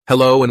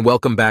Hello and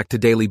welcome back to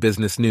Daily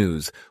Business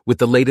News with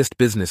the latest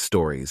business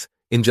stories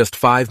in just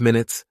 5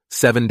 minutes,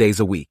 7 days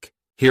a week.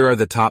 Here are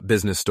the top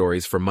business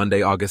stories for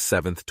Monday, August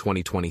 7th,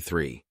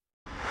 2023.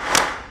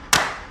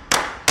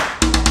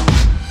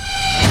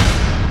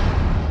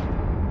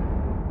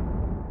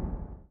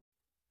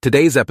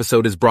 Today's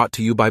episode is brought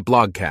to you by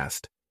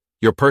Blogcast,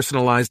 your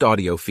personalized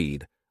audio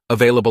feed,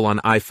 available on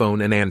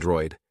iPhone and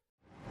Android.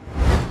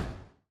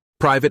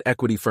 Private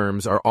equity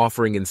firms are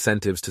offering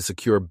incentives to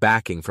secure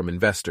backing from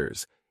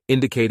investors,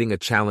 indicating a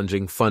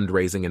challenging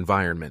fundraising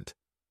environment.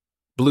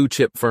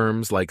 Blue-chip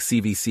firms like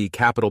CVC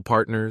Capital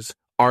Partners,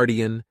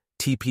 Ardian,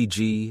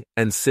 TPG,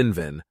 and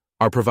Cinven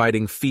are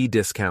providing fee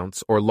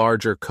discounts or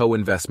larger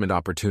co-investment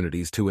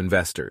opportunities to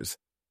investors.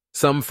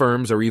 Some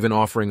firms are even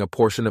offering a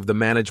portion of the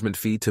management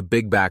fee to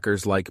big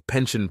backers like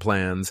pension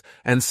plans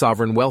and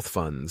sovereign wealth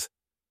funds.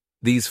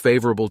 These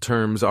favorable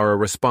terms are a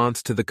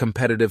response to the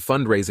competitive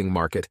fundraising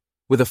market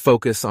with a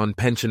focus on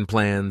pension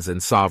plans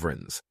and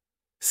sovereigns.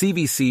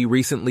 CVC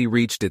recently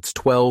reached its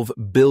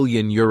 €12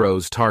 billion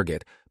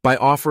target by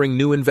offering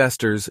new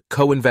investors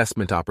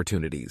co-investment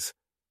opportunities.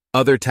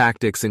 Other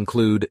tactics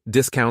include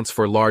discounts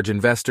for large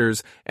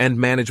investors and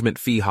management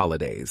fee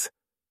holidays.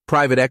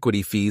 Private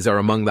equity fees are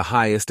among the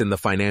highest in the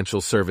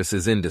financial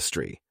services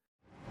industry.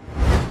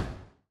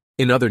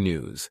 In other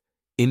news,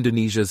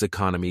 Indonesia's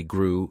economy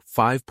grew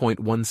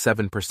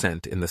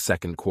 5.17% in the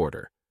second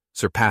quarter,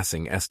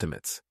 surpassing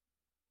estimates.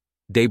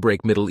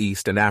 Daybreak Middle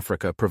East and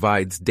Africa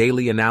provides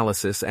daily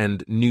analysis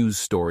and news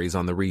stories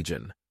on the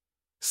region.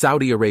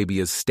 Saudi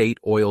Arabia's state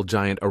oil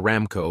giant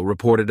Aramco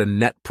reported a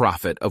net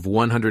profit of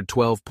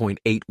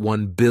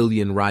 112.81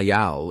 billion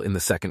riyal in the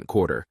second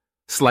quarter,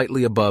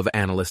 slightly above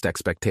analyst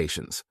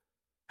expectations.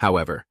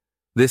 However,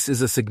 this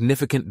is a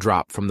significant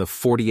drop from the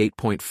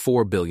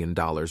 $48.4 billion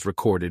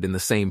recorded in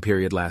the same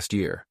period last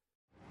year.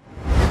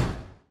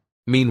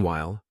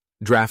 Meanwhile,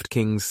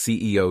 DraftKings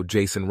CEO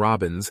Jason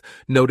Robins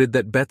noted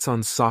that bets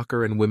on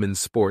soccer and women's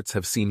sports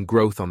have seen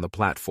growth on the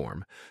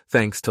platform,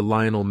 thanks to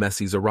Lionel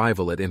Messi's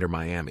arrival at Inter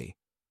Miami.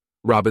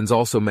 Robins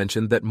also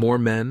mentioned that more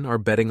men are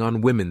betting on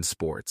women's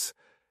sports,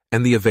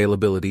 and the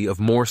availability of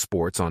more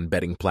sports on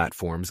betting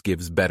platforms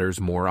gives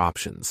bettors more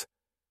options.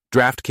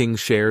 DraftKings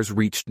shares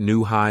reached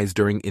new highs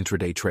during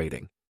intraday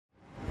trading.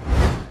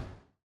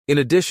 In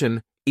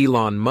addition,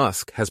 Elon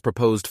Musk has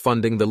proposed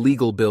funding the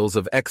legal bills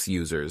of X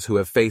users who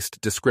have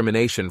faced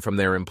discrimination from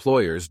their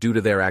employers due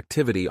to their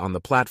activity on the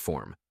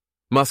platform.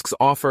 Musk's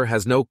offer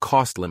has no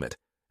cost limit,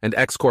 and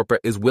X Corporate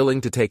is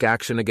willing to take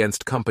action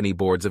against company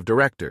boards of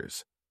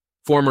directors.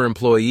 Former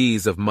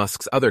employees of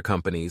Musk's other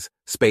companies,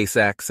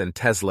 SpaceX and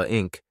Tesla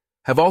Inc.,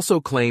 have also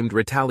claimed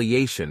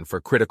retaliation for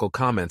critical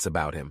comments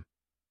about him.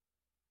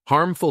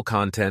 Harmful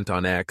content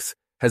on X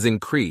has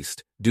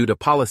increased due to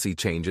policy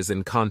changes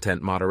in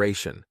content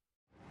moderation.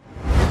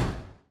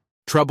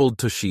 Troubled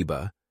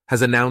Toshiba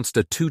has announced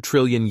a 2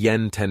 trillion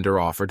yen tender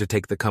offer to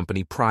take the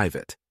company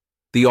private.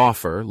 The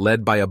offer,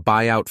 led by a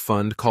buyout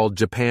fund called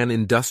Japan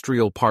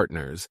Industrial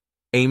Partners,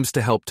 aims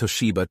to help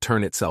Toshiba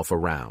turn itself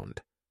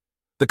around.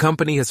 The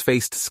company has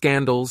faced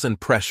scandals and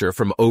pressure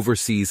from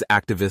overseas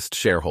activist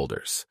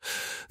shareholders.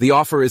 The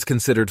offer is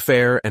considered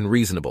fair and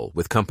reasonable,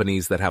 with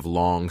companies that have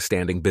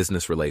long-standing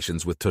business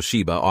relations with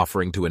Toshiba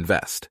offering to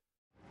invest.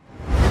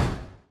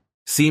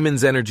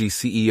 Siemens Energy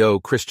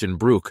CEO Christian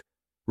Bruch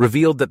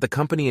revealed that the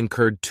company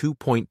incurred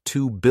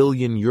 €2.2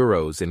 billion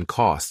in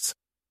costs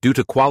due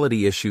to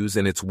quality issues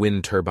in its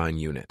wind turbine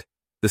unit.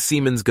 The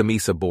Siemens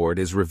Gamesa board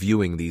is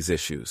reviewing these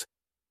issues,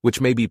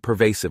 which may be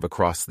pervasive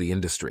across the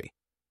industry.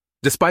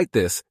 Despite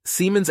this,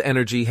 Siemens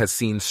Energy has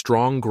seen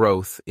strong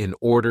growth in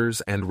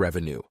orders and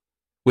revenue.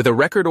 With a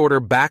record order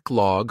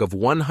backlog of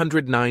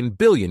 €109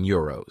 billion,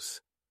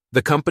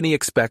 the company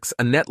expects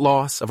a net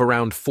loss of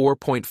around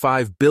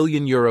 €4.5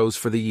 billion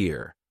for the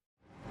year.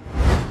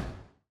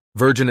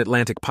 Virgin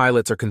Atlantic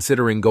pilots are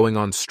considering going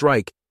on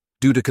strike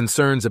due to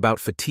concerns about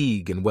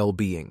fatigue and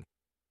well-being.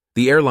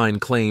 The airline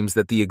claims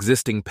that the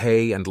existing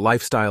pay and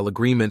lifestyle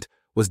agreement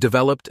was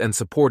developed and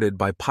supported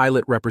by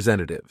pilot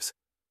representatives.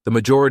 The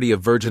majority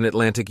of Virgin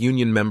Atlantic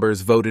union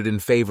members voted in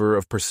favor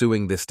of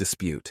pursuing this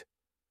dispute.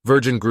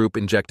 Virgin Group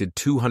injected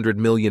 £200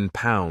 million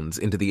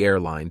into the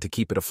airline to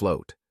keep it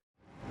afloat.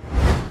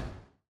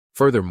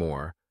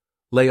 Furthermore,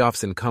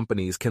 layoffs in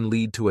companies can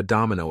lead to a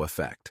domino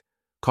effect,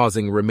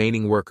 causing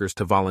remaining workers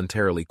to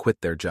voluntarily quit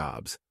their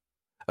jobs.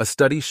 A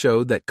study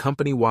showed that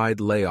company-wide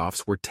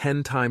layoffs were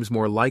 10 times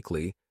more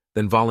likely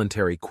than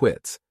voluntary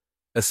quits,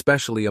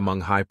 especially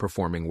among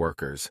high-performing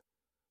workers.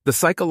 The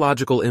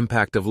psychological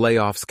impact of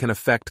layoffs can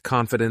affect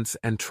confidence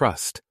and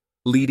trust,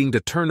 leading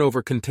to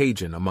turnover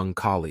contagion among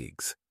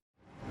colleagues.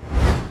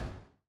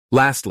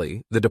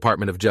 Lastly, the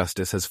Department of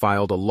Justice has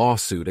filed a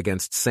lawsuit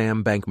against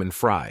Sam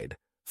Bankman-Fried,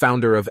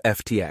 founder of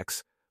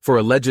FTX, for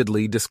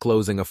allegedly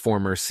disclosing a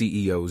former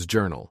CEO's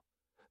journal.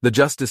 The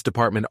Justice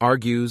Department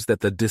argues that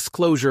the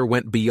disclosure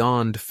went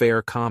beyond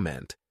fair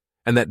comment,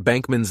 and that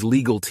Bankman's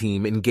legal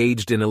team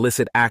engaged in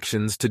illicit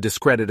actions to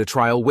discredit a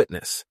trial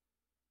witness.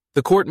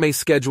 The court may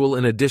schedule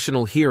an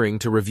additional hearing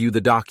to review the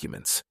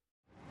documents.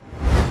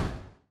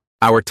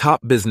 Our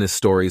top business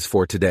stories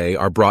for today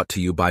are brought to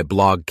you by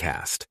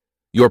Blogcast,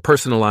 your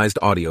personalized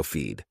audio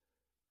feed.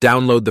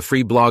 Download the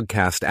free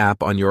Blogcast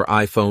app on your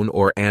iPhone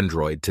or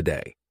Android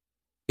today.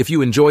 If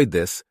you enjoyed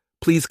this,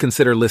 please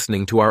consider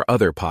listening to our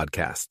other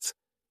podcasts: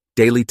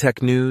 Daily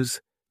Tech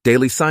News,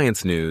 Daily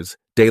Science News,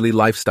 Daily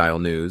Lifestyle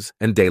News,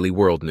 and Daily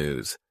World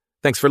News.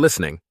 Thanks for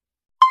listening.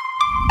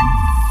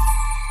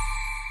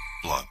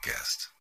 Blogcast.